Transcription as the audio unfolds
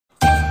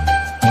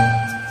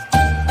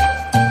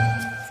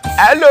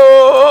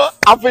Hello,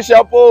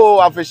 official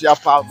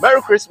pal.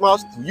 Merry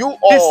Christmas to you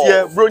all. This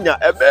year, Brunya,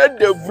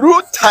 the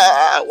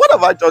brutal. What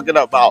am I talking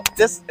about?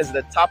 This is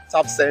the tap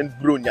send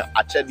Brunya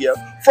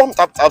Chéáted from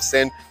tap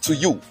send to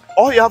you.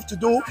 All you have to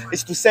do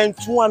is to send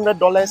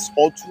 $200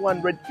 or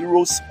 200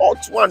 euros or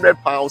 200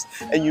 pounds,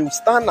 and you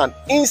stand an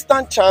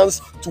instant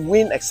chance to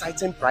win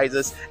exciting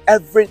prizes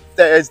every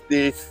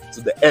Thursday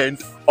to the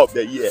end of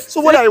the year. So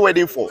what are you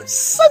waiting for?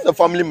 Send the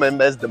family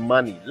members the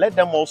money. Let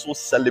them also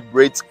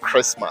celebrate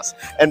Christmas.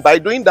 And by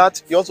doing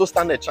that, you also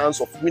stand a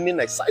chance of winning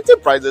exciting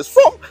prizes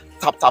from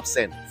tap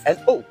send. And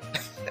oh,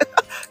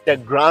 the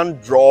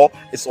grand draw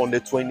is on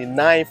the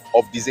 29th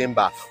of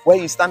December, where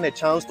you stand a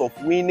chance of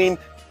winning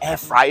air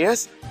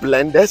fryers,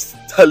 blenders,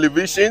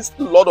 televisions,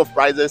 a lot of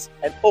prizes,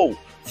 and oh,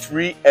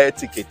 free air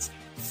tickets,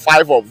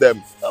 5 of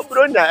them.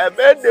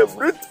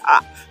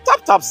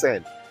 Tap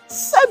send.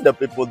 Send the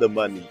people the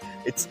money.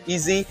 It's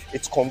easy,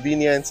 it's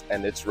convenient,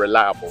 and it's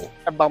reliable.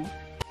 Bam.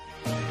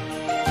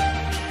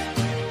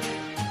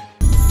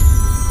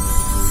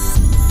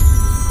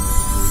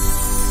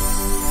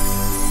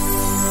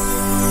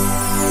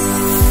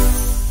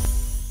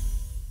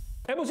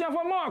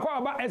 For more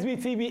about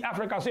SBTV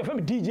Africa, so if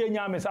I'm DJ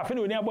Nyamis, I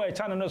feel we near boy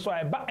channel so I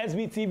about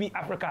SBTV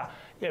Africa,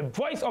 a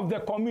voice of the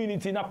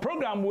community in a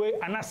program way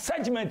and a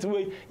segment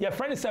way. Your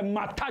friend is a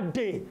Mata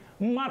Day,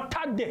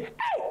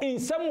 in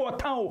some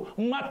town,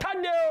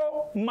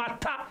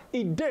 Mata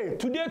Day.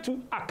 Today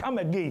to I come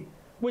again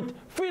with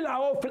feel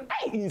our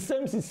in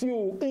same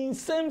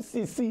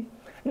CC.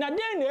 Now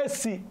then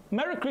see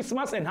Merry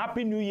Christmas and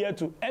Happy New Year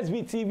to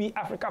SBTV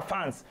Africa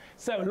fans.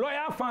 So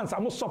loyal fans,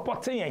 I'm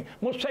supporting,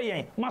 mo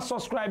share, mo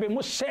subscribe,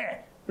 mo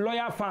share.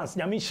 Loyal fans,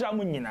 nyamisha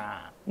mu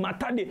nyina.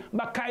 Matade,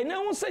 but kai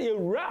na won say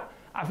yewura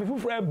afifu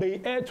for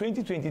Bay Air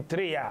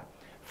 2023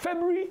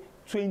 February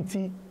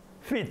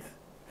 25th.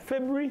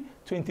 February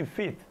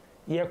 25th.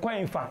 Ye kwa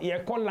infa, ye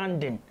kwa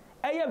London.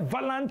 Eye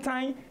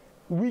Valentine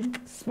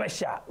Week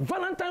special.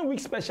 Valentine Week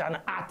special na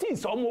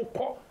artist omo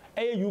ko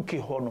eye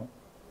UK hono.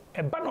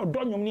 E ba no do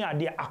nwom ni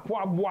ade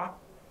akwaboa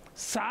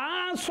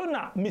saa so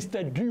na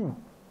Mr. Drew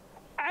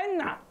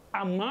ana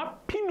ama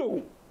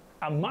pino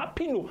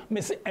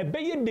me se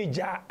ebeye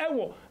deja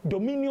ewo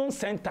Dominion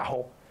Center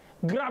ho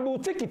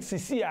grab ticket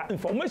sisi a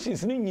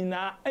informations ni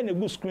nyina ena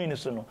go screen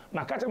so no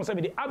maka cha say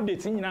be the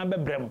update nyina be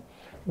brem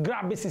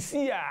grab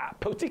sisi a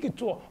per ticket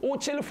to o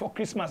chill for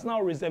Christmas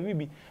now reserve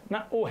bi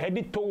na o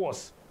headed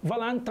towards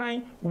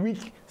Valentine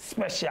Week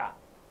special.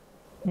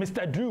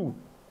 Mr. Drew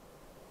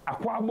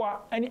Akwabwa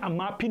any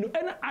amapino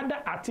any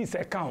other artist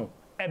account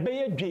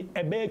ebeye dwe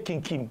ebeye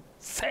kinkim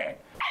say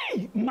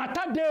hey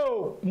mata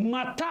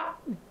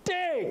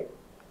day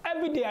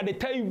every day I dey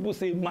tell you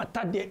say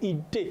mata day e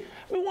day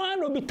me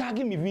wan no be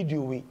tagging me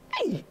video we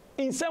hey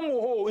in some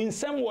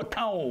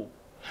town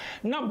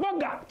na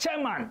Borga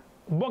chairman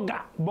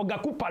Borga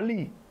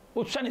Kupali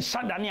o twa ne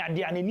shada ne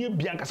ade a ne nie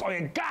bianka so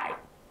oye guy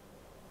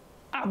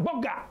a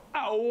Borga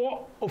a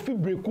o ofi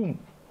brekum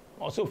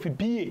also ofi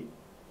bie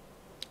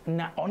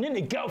na on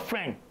the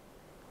girlfriend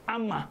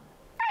ama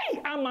hey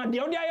ama the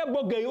odi aye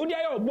Borga odi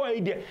aye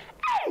boy there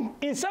hey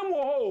in some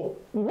wo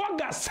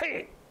Borga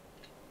say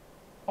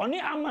oni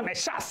ama na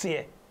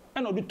hyase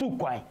e no do two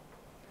kwan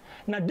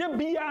na de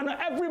bia no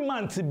every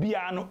month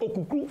bia no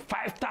okukuru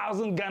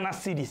 5,000 Ghana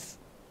cedis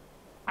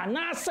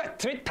ana say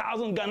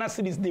 3,000 Ghana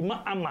cedis de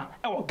ma ama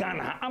e wo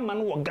Ghana ama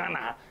no wo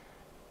Ghana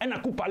e na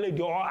kupale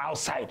dey all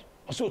outside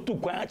so two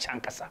kwan a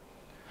chankasa.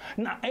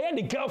 Now,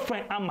 the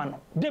girlfriend Amano,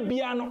 the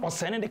piano or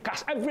sending the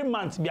cash every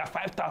month be a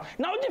 5,000.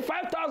 Now, the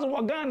 5,000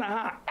 were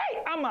Ghana.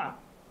 Hey, Ama.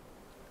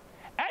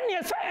 And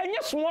yes, any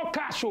small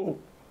cash. On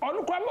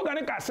the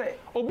Quaboganica say,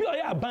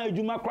 Obioya buy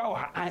Juma Crow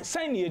and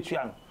sign the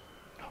Etrian.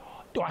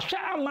 To a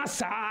share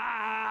massa,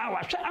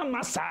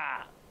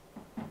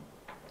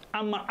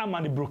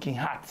 Ama the broken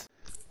heart.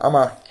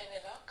 Ama,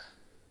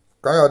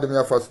 can you do me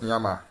a first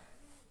Yama?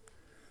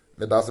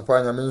 The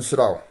Dasapanya means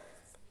shroud.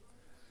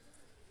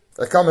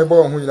 I can't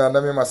remember who you are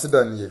naming my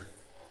sedan ye.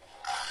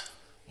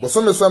 But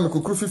some swam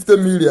could 50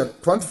 million,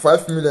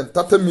 25 million,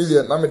 30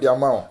 million, name the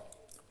amount.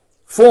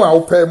 Phone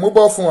I'll pay,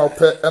 mobile phone I'll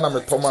pay, and I'm a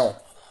tomao.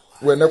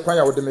 When no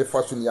quite would make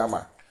fortune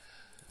Yama.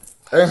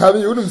 And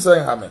having you say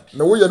hammer,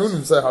 no way you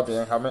don't say happy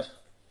and hammer.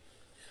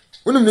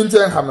 Wouldn't mean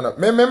to hammer,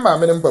 may member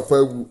men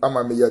prefer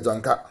ama me a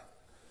junka.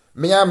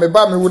 Me I may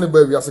buy me wouldn't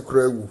bury as a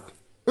crow.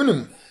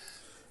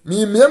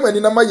 Me when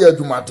in a maya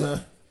do matin,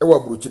 a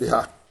wabruchi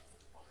ha.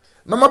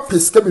 Nama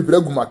peska bi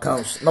bregu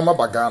accounts nama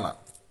bagana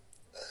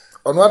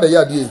ono ada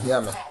ya de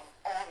ehia me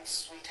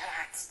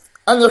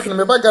anya hwene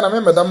me bagana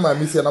me madam ma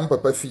me fie na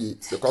papa fie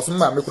because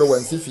ma me kro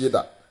wansi fie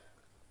da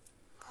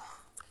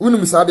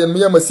unum sa de me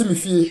ya masimi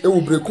fie e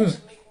wo brekum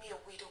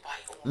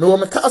me wo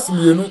me kas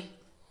mienu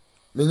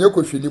me nye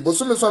ko hwini bo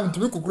so me so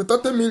mtimi kukuru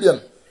 30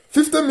 million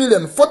 50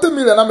 million 40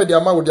 million na me de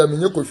ama wo de me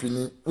nye ko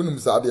hwini unum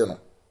sa de no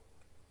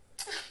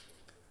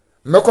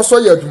me ko so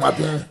ya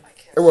adwumaden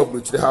e wo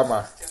abrochire ha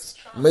ma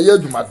me ya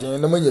adwumaden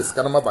na manya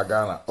sika na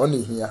mabagana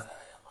oni hia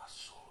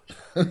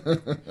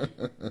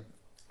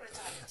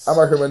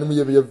ama hwema ni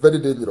me very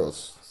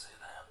dangerous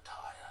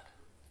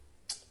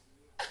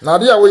na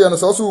de a wo ye no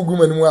so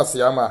ugum animu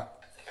ase ama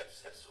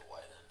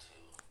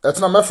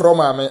etna me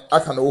from ame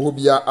aka na wo ho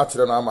bia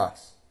akyere no ama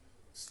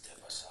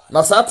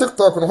na sa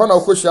TikTok no ho na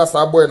okohia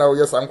sa boy na wo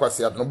ye sa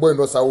nkwase ad no boy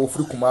no sa wo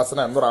firi kuma ase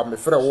na nora me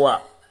frɛ wo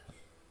a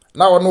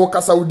na wo no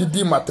kasa wo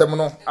didi matem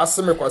no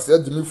ase me kwase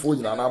adimi fo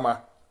nyina na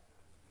ama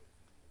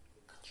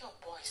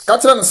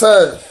kakyere no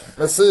say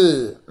me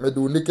say me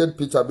do naked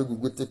picture be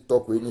gugu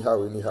TikTok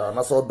anyhow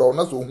na so do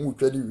na so hu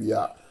twadi wi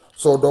a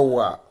so do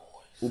wo a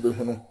wo be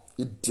hunu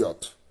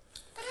idiot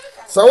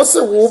so wo se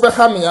wo be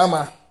ha me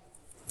ama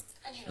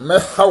me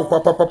how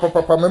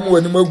papa me mu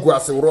ani magu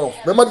ase wro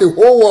me ma the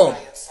whole world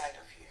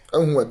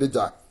ehun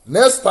adeja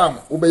next time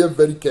wo be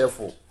very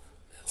careful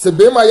se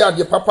be ma ya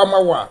de papa ma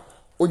wa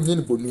onyi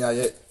ni bonu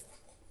aye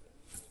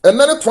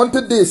enene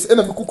 20 days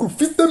ena me kuku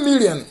 50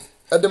 million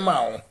e de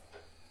ma wo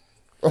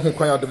ohun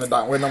kwan ya de me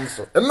da we nam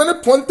so enene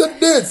 20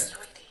 days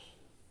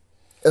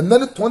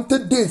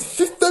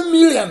 50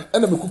 million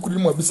ena me kuku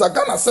mu bisa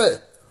Ghana say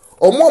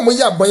omo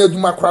ya ban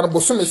adwuma kra no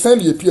boso me san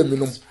ye pia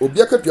minum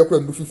obi aka pia kra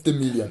ndu 50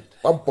 million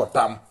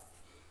babotam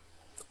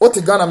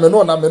oti Ghana me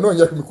no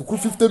ya me kuku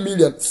 50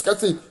 million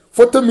skati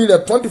 40 million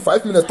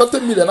 25 million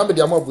 30 million na me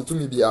dia ma botu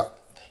mi bia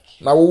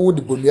na wo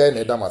di bonua na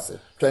edamase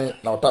twen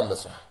na otam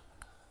beso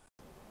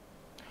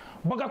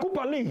Borga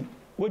Kupali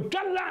we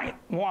get line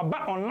mo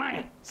ba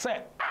online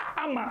say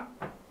ama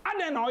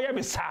aden na oye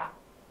bisa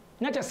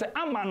nya che say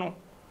ama no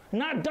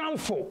na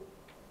danfo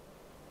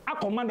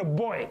akoma the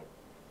boy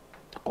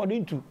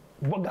according to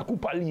Borga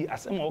Kupali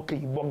asem okay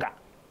Borga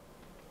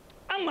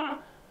ama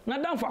na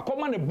danfo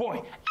akoma the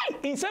boy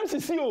in some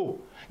CCO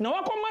na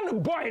wakoma the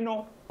boy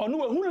no onu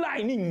we hu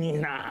line ni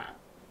nyina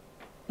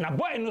na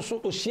boy no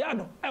so ohia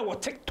no e wo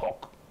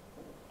TikTok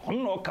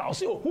onu no ka o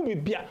se hu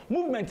bibia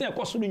movement e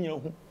koso no nya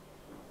hu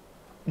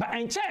ba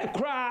enche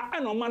kra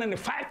e no man ne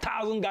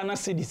 5,000 Ghana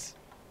cedis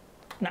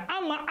na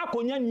ama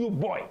akonya new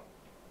boy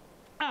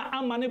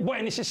ama ne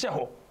boy ne hihye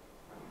ho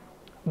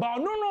ba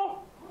onu no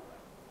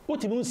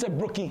what you say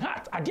broken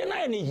heart ade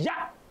na ye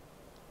ya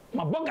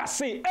ma Borga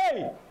say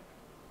hey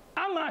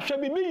ama hwe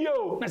bibi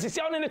yo na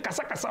sisi ne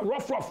kasa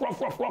rough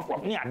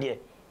ni ade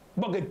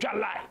Borga dwa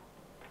lie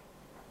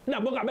na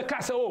Borga be ka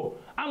say oh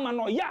ama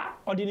no ya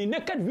or the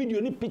naked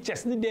video ni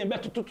pictures ni dem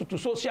beto to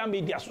social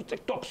media so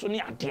TikTok so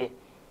ni ade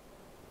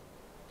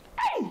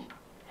hey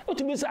what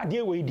you say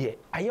ade we de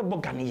aye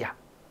Borga ni ya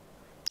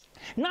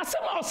na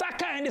sema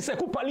osaka en say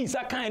ku police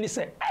aka en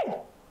say hey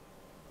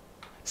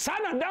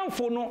sana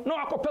damfo no na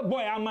wakope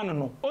boy ama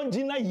no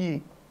onjina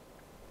yi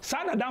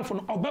sana damfo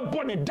no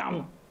obebo ne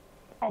dam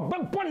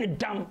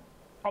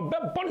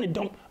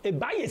e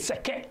baye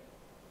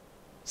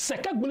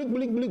seke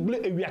gbuli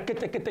ewia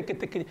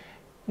kete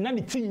na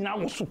ni tin na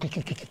wo so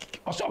kikikiki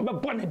o so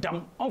obebo ne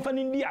dam onfa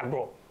ni ndi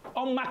agro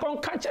on ma kon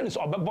catch ni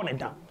so obebo ne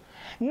dam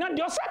na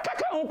de osaka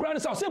ka on kura ni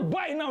so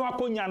boy na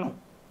wakonya no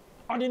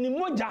ode ni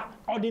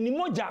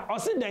moja o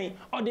se den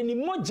ode ni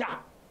moja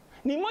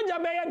ni moja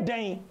be ye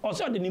den o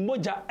se ode ni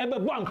moja e be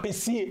bo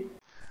ampesie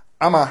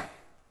ama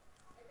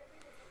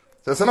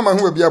se na ma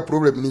hu bia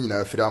problem ni nyina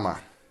afiri ama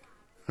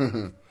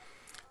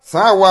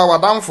sa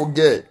wadam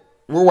forget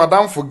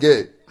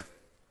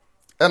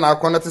e na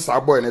connect sa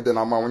boy ne de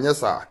na ma wonye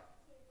sa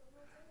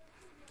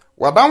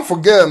wadam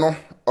forget no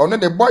ono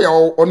ne boy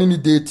ono ni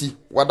date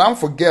wadam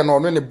forget no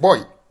ono ne boy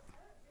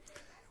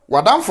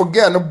wadam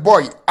forget no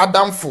boy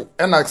adamfo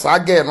e na sa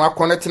girl no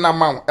connect na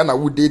ma e na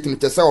wo date no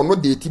tese ono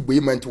date boy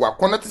man ti wa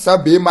connect sa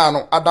be ma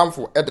no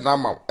adamfo e de na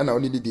ma e na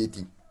ono ni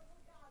date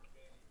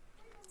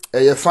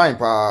e ye fine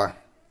pa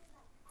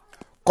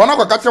kono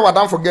ko katre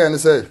wadam forget ni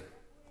say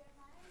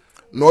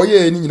no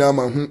ye ni nyina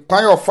ma hu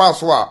kwan yo fa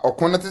so a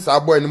okonete sa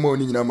boy ni ma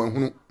oni nyina ma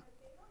hu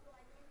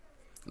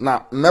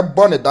na me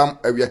bone dam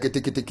awia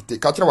kete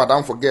katre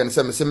wadam forget ni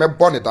say me se me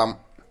bone dam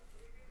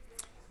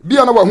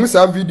bia na wa hu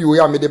sa video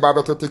ya me de ba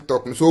beto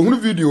TikTok so hu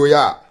video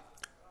ya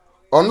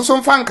onu so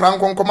mfa nkran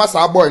konkoma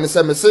sa boy ni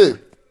say me se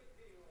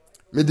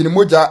me dini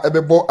moja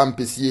ebebo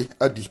ampesie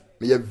adi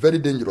me ye very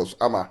dangerous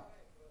ama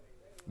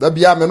da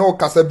bia me no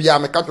kasa bia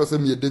me katro say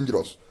me ye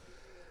dangerous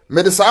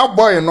me de sa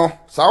boy no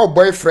sa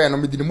boyfriend no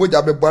me dini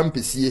moja bebo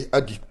ampesie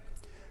adi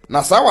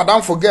na sa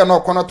wadam forget no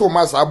kono to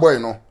ma sa boy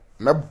no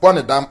me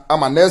bone dam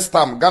ama next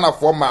time Ghana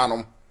for ma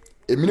no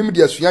eminim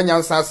de asua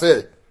nyansa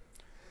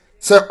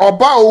se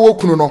oba owo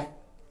kunu no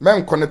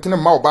men connecting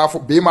ma oba fo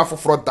be ma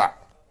foforo da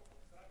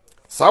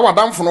sa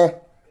wadam fo no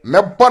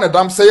me bone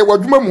dam se ye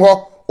wadwuma mu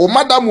ho o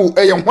madam o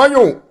eye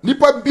hwanyo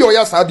nipa bi o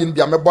ya sa de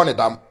bia me bone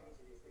dam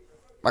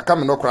maka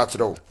me no kra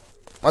kire o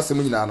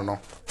masem nyina no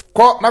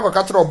ko na ko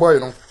ka kire o boy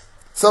no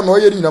se no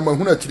ye ni na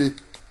mahuna kire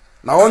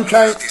na on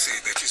twan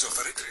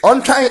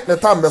ne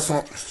tambe so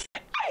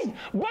hey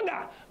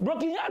Borga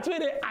broken heart we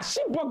de ashi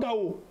Borga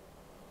o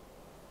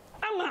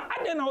ama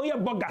ade na o ye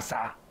Borga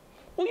sa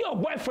o your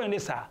boyfriend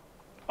is sa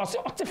o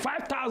say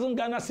 5,000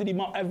 Ghana cedi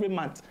every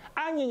month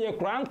anye ye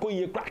kra anko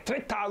ye kra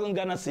 3,000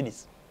 Ghana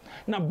cedis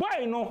na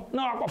boy no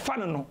na wakofa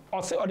no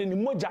o say ode ni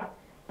moja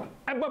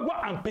ebebo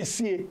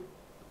ampesie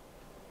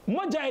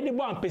moja e de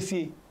bo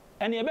ampesie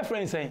ene ye be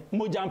friend say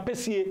moja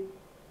ampesie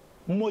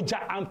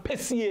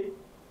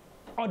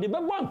or the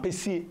bebo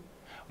ampesi.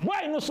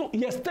 Why no so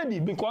yesterday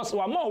because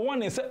one more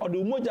one is or the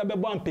umoja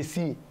bebo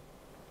ampesi.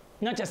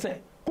 Na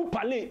say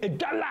kupale e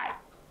dalai.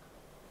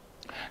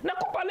 Na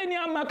kupale ni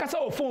ama kasa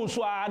o phone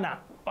so ana.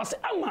 O say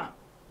ama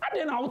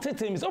ade na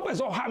wotete mi. O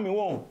pese o ha mi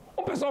won.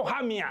 O pese o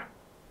ha mi a.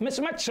 Me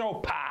so ma cheo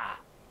pa.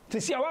 Ti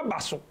si awa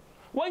baso.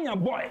 When your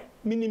boy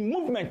meaning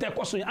movement e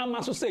koso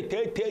ama so say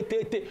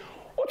te.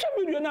 Ocha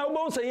video na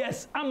wo say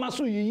yes ama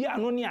so yiyi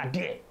ano ni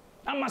ade.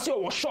 Ama so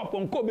wo shop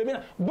on ko baby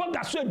na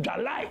Borga so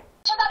dalai.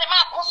 So that the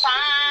man goes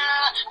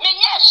me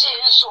yes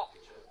so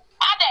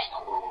ade.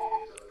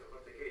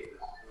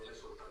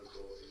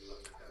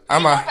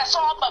 Ama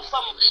person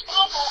from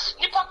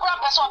nipa kura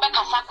person be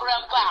kasa kura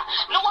mpa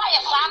no wa ye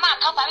sa na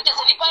aka tare de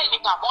nipa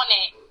nipa bone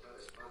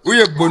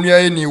uye bonua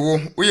yi ni wo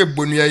uye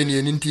bonua yi ni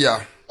eni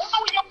ntia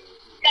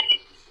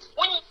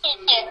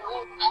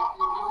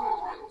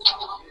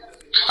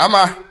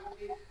ama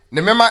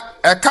ne mema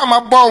eka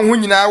ma bo ho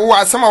nyina wo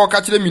asema wo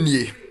ka kire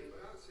minie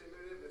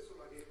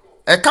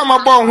eka ma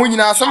bo ho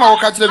nyina asema wo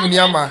ka kire minie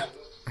ama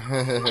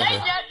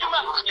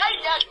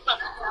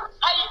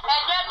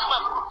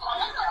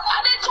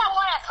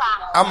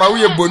ama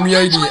uye bonua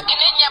yi ni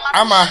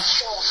ama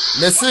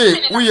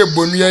mese uye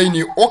bonua yi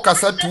ni o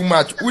kasa too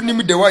much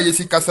unim de wa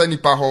yesi kasa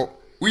nipa ho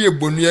uye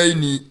bonua yi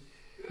ni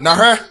na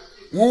hwe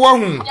wo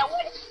hu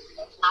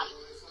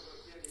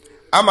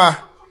ama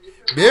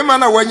be ma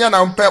na wanya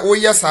na mpe o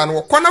yesa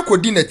no kwana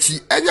kodi na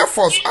chi enye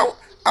force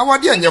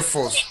awade enye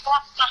force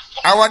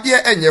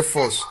awade enye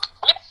force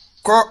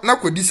ko na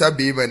kodi sa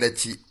be ma na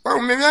chi o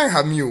me me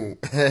ha mi o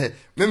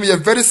me a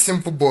very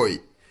simple boy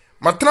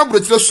matna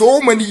brochile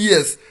so many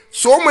years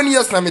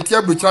na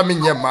metia brochile me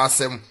nye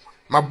masem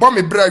ma bo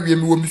me bra wie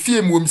me wo me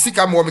fie me wo me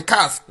sika me wo me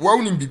cars wo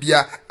unim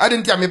bibia ade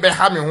ntia me be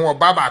ha me ho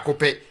baba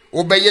akope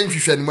wo be ye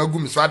nhwehwe ne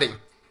magum so ade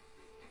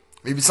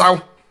me bisaw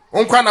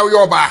onkwa na wo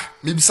yo ba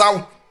me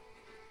bisaw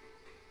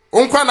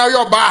onkwa na wo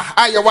yo ba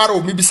aye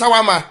waro me bisaw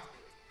ama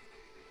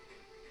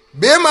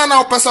be ma na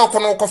opesa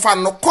okono kofa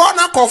no ko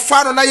na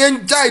kofa no na ye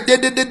njai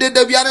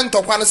de bia ne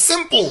ntokwa no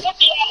simple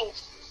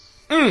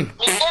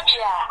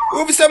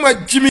obisa ma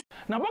Jimmy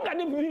na Borga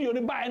de video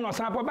ni ba no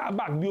san pa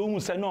back bi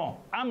ohun se no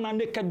am na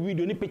naked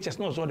video ni pictures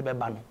no so de be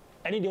ba no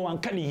eni de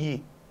wan ka ni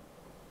yi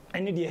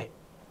eni de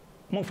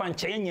mo fan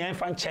che yen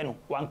fan che no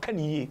wan ka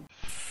ni yi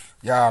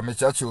ya me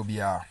chache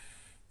obia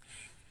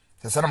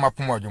se sana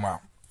mapomo adwuma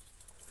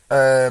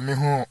me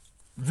hu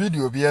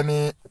video bi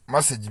ani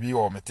message bi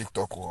wo me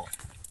TikTok wo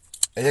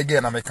eye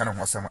ge na me kan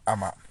ho asem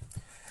ama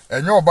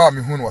enye oba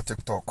me hu no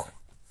TikTok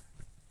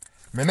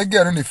me ne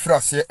ge no ne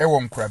frase e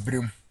wo nkura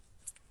brem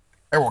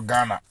e wo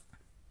Ghana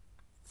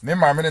me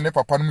maame ne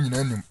papa no nyina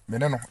anim me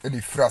ne no e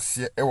ne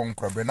frase e wo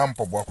nkura brem na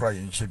mpobo akora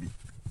ye nhye bi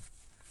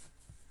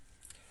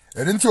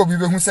erinti obi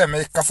be hu se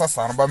me kasa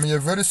san ba me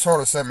very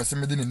sorry se me se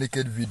me di ne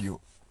naked video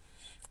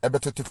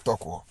ebeto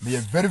TikTok wo me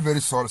very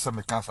very sorry se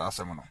me kasa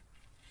asem no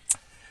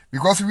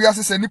because we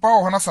as say nipa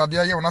wo na sade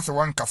ya wo na se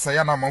wan kasa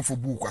ya na manfo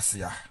bu kwase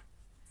ya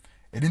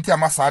erinti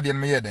ama sade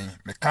me ye den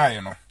me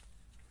kan no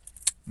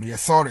me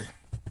sorry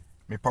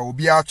me pa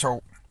obi a chaw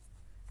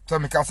so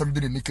me kasa me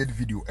di naked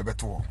video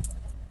ebeto wo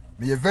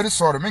me very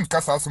sorry me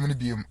kasa asem no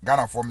biem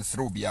Ghana for me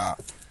sere obi a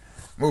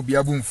ma obi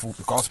abunfu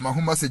because my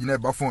home message na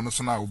eba phone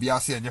so na obi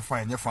ase enye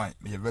fine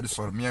me very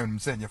sorry me am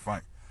say enye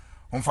fine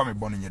honfa me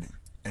bonu nyede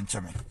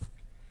enche me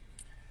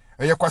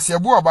eye kwase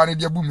abu aba ne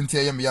de abu minti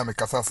eye me ya me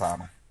kasa sa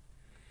no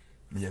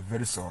me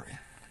very sorry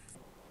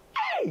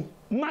hey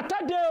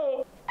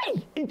matadeo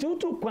hey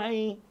intutu kwan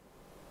e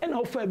na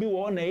ofa bi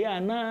wo na ye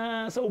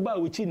na so ba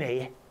wuchi na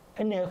ye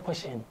e na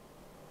question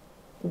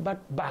but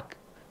back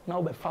na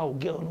obe fa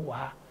girl no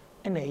wa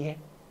e na ye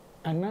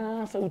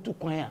ana so utu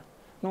kwan a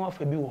na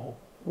ofa bi wo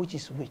which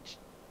is which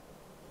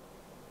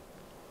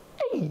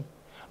hey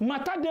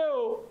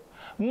matadeo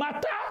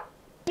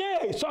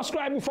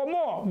subscribe for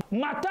more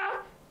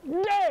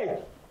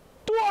matadeo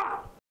toi.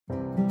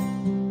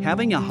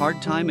 Having a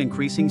hard time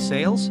increasing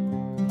sales?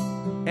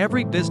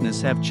 Every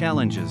business have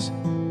challenges.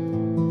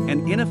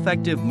 An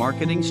ineffective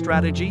marketing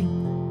strategy?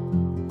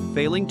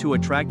 Failing to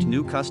attract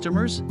new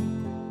customers?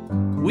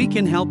 We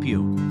can help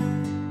you.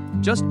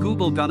 Just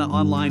Google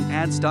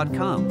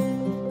GhanaOnlineAds.com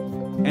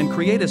and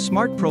create a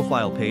smart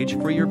profile page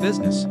for your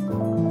business.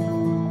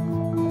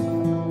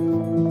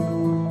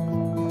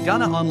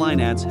 Ghana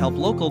Online Ads help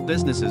local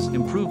businesses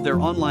improve their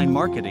online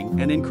marketing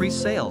and increase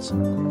sales.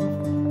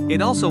 It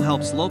also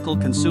helps local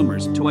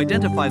consumers to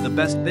identify the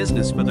best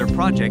business for their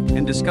project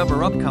and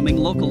discover upcoming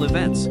local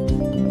events.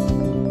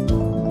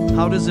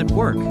 How does it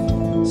work?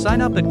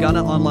 Sign up at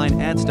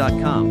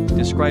GhanaOnlineAds.com,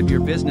 describe your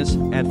business,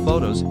 add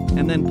photos,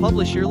 and then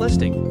publish your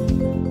listing.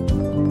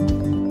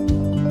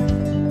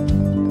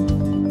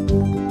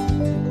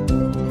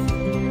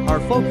 Our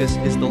focus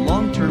is the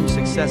long-term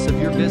success of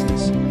your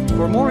business.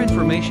 For more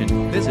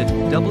information, visit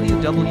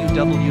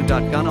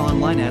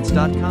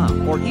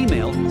www.GhanaOnlineAds.com or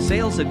email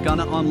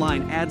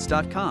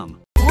sales@GhanaOnlineAds.com.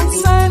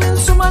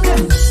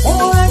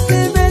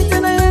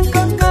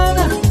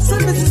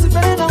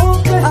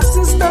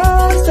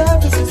 Assistance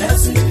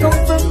services,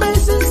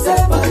 confirmation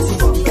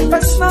services,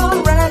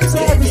 professional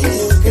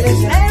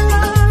services.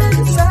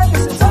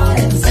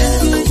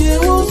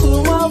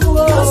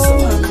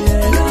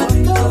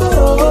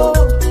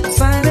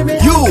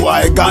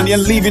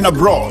 Ghanaian living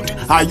abroad.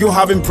 Are you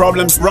having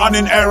problems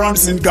running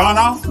errands in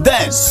Ghana?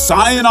 Then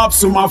sign up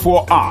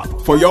Soma4 app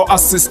for your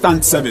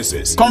assistant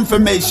services,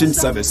 confirmation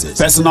services,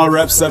 personal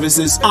rep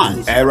services,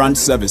 and errand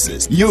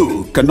services.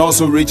 You can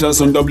also reach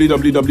us on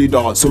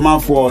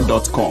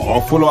www.soma4.com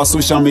or follow our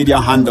social media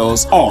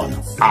handles on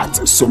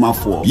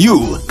 @Soma4.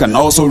 You can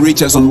also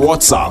reach us on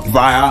WhatsApp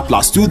via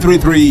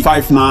 +233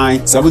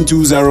 59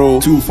 720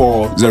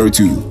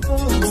 2402.